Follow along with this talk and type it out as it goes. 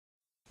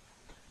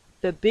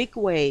The Big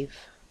Wave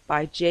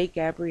by J.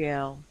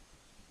 Gabrielle.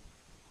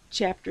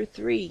 Chapter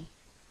 3.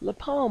 La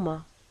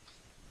Palma.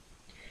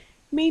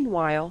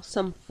 Meanwhile,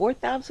 some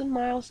 4,000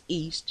 miles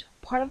east,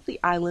 part of the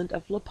island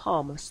of La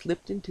Palma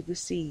slipped into the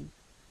sea.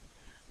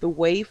 The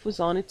wave was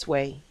on its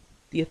way.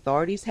 The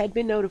authorities had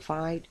been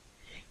notified.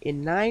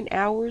 In 9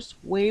 hours,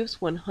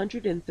 waves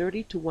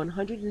 130 to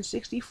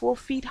 164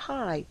 feet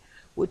high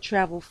would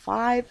travel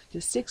 5 to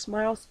 6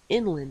 miles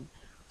inland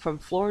from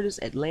Florida's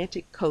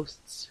Atlantic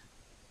coasts.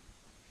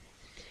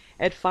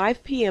 At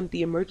 5 p.m.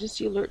 the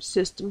emergency alert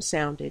system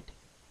sounded.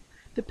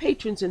 The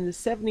patrons in the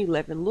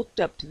 7-Eleven looked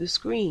up to the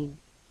screen.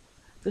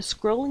 The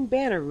scrolling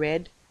banner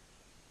read,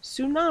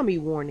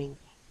 "Tsunami Warning."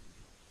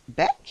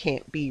 "That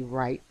can't be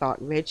right," thought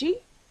Reggie.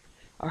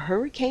 "A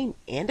hurricane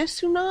and a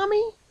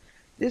tsunami?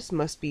 This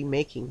must be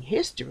making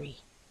history."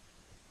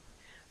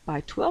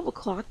 By 12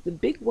 o'clock the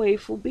big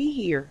wave will be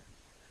here.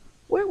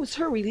 Where was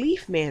her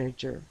relief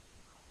manager?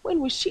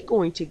 When was she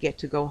going to get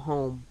to go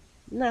home?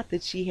 Not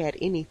that she had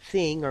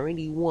anything or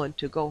anyone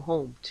to go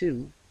home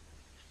to.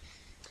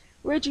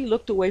 Reggie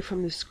looked away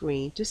from the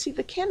screen to see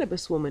the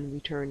cannabis woman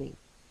returning.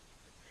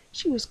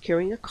 She was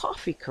carrying a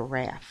coffee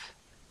carafe.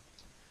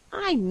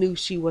 I knew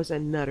she was a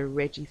nutter,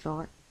 Reggie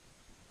thought.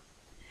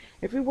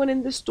 Everyone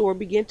in the store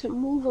began to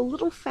move a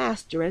little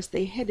faster as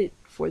they headed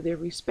for their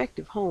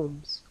respective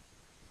homes.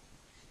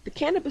 The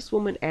cannabis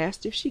woman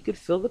asked if she could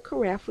fill the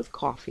carafe with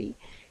coffee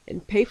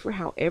and pay for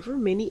however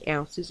many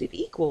ounces it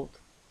equaled.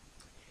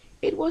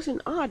 It was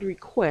an odd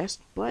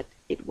request, but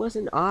it was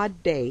an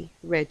odd day.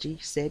 Reggie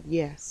said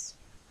yes.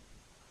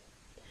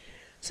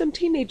 Some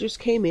teenagers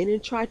came in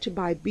and tried to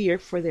buy beer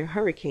for their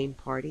hurricane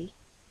party.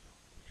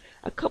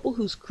 A couple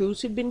whose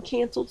cruise had been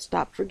canceled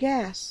stopped for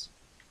gas.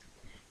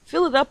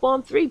 "Fill it up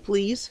on 3,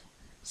 please,"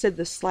 said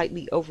the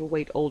slightly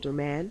overweight older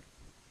man.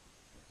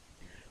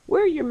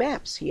 "Where are your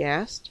maps?" he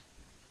asked.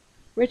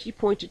 Reggie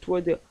pointed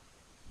toward the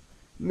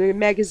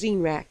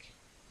magazine rack.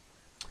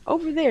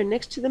 "Over there,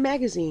 next to the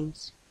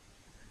magazines."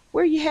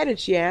 "Where are you headed?"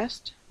 she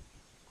asked.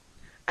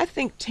 "I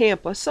think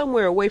Tampa,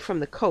 somewhere away from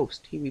the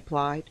coast," he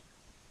replied.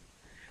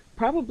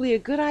 "Probably a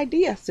good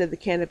idea," said the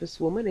cannabis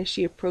woman as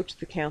she approached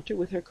the counter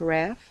with her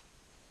carafe.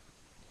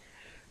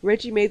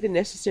 Reggie made the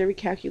necessary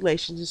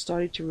calculations and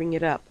started to ring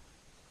it up.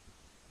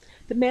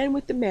 The man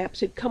with the maps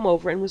had come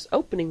over and was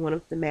opening one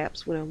of the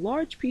maps when a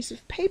large piece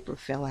of paper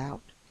fell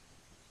out.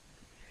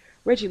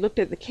 Reggie looked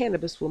at the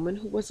cannabis woman,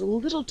 who was a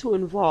little too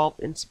involved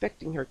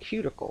inspecting her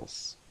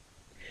cuticles.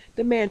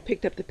 The man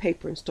picked up the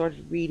paper and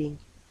started reading.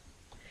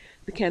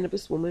 The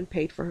cannabis woman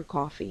paid for her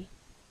coffee.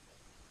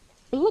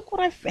 "Look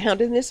what I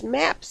found in this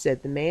map,"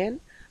 said the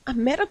man. "A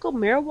medical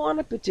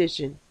marijuana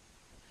petition."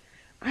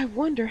 "I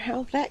wonder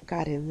how that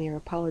got in there,"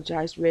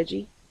 apologized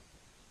Reggie.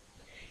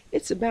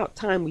 "It's about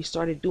time we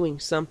started doing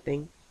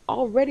something.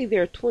 Already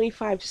there are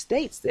 25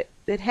 states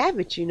that have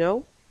it, you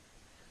know."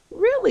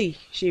 "Really?"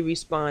 she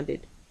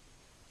responded.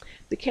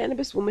 The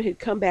cannabis woman had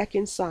come back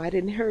inside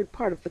and heard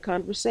part of the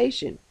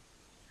conversation.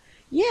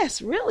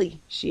 "Yes, really,"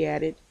 she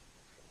added.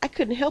 "I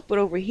couldn't help it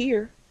over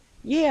here.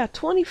 Yeah,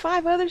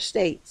 25 other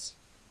states."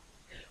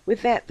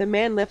 With that, the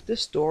man left the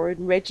store,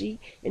 and Reggie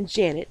and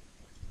Janet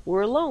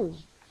were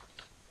alone.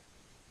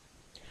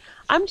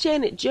 "I'm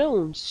Janet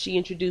Jones," she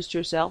introduced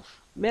herself.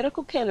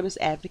 "Medical cannabis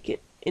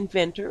advocate,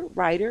 inventor,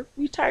 writer,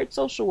 retired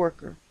social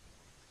worker."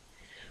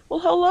 "Well,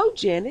 hello,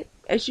 Janet.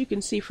 As you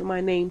can see from my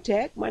name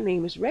tag, my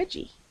name is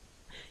Reggie."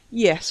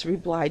 "Yes,"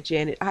 replied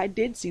Janet, "I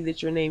did see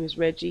that your name is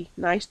Reggie.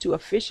 Nice to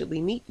officially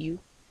meet you."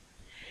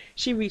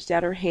 She reached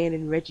out her hand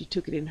and Reggie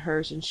took it in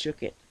hers and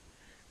shook it.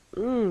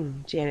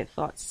 Janet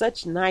thought,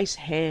 such nice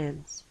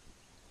hands.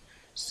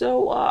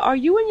 "So, are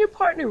you and your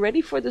partner ready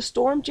for the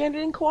storm?"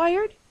 Janet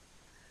inquired.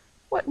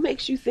 "What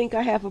makes you think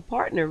I have a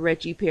partner?"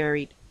 Reggie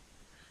parried.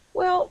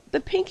 "Well,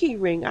 the pinky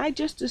ring. I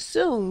just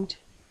assumed."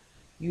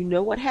 "You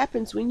know what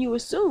happens when you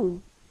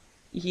assume."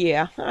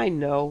 "Yeah, I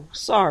know.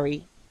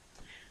 Sorry."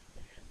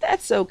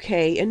 "That's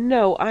okay. And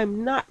no,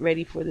 I'm not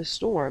ready for the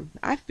storm.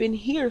 I've been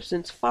here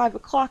since 5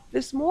 o'clock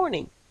this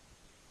morning."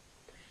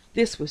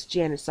 This was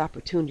Janet's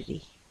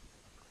opportunity.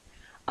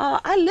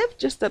 "I live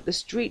just up the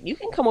street. You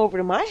can come over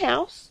to my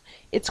house.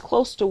 It's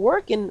close to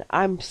work, and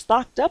I'm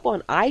stocked up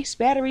on ice,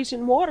 batteries,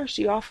 and water,"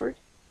 she offered.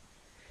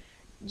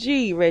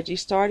 "Gee," Reggie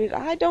started,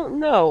 "I don't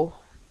know."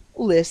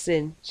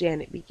 "Listen,"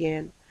 Janet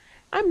began,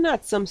 "I'm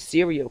not some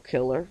serial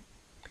killer.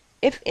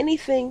 If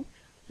anything,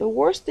 the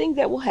worst thing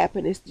that will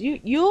happen is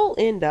you'll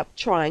end up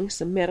trying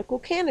some medical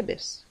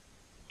cannabis."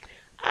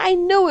 "I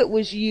knew it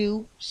was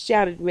you!"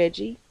 shouted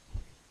Reggie.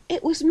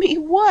 "It was me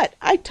what?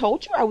 I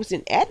told you I was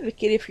an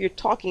advocate if you're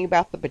talking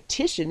about the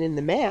petition in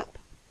the map."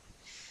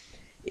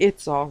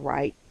 "It's all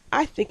right.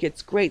 I think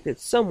it's great that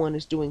someone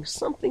is doing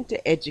something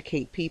to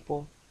educate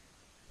people."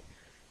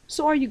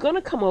 "So are you going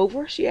to come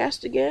over?" she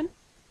asked again.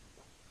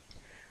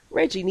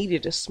 Reggie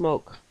needed a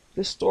smoke.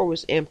 The store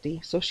was empty,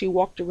 so she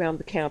walked around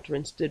the counter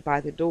and stood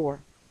by the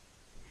door.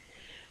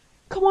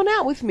 "Come on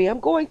out with me. I'm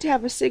going to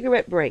have a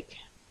cigarette break."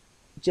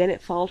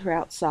 Janet followed her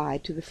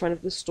outside to the front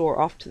of the store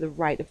off to the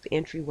right of the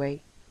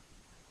entryway.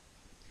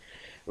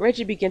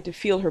 Reggie began to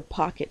feel her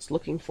pockets,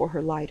 looking for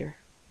her lighter.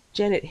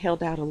 Janet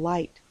held out a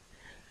light.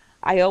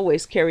 "I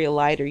always carry a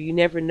lighter. You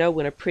never know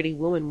when a pretty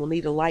woman will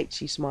need a light,"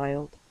 she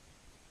smiled.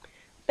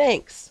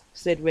 "Thanks,"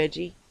 said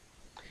Reggie.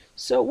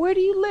 "So where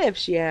do you live?"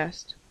 she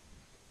asked.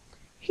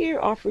 "Here,"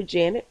 offered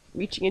Janet,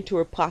 reaching into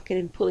her pocket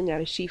and pulling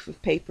out a sheaf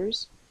of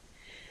papers.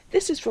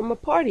 "This is from a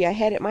party I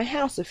had at my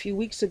house a few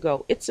weeks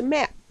ago. It's a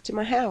map to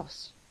my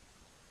house."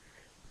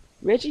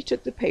 Reggie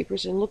took the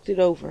papers and looked it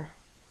over.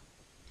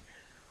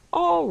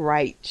 "All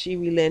right," she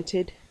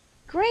relented.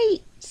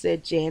 "Great,"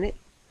 said Janet.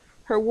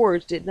 Her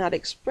words did not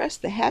express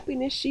the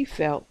happiness she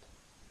felt.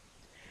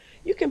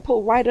 "You can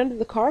pull right under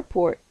the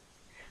carport.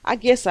 I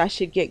guess I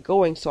should get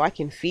going so I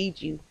can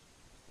feed you.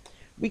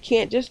 We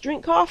can't just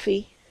drink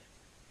coffee."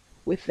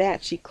 With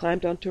that, she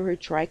climbed onto her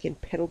trike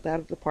and pedaled out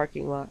of the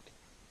parking lot.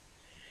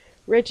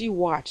 Reggie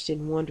watched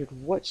and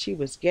wondered what she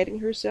was getting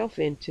herself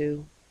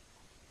into.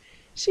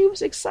 She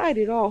was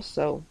excited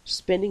also.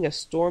 Spending a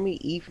stormy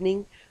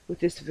evening with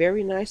this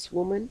very nice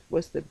woman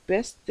was the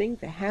best thing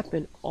that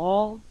happened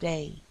all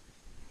day.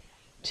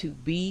 To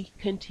be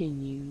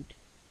continued.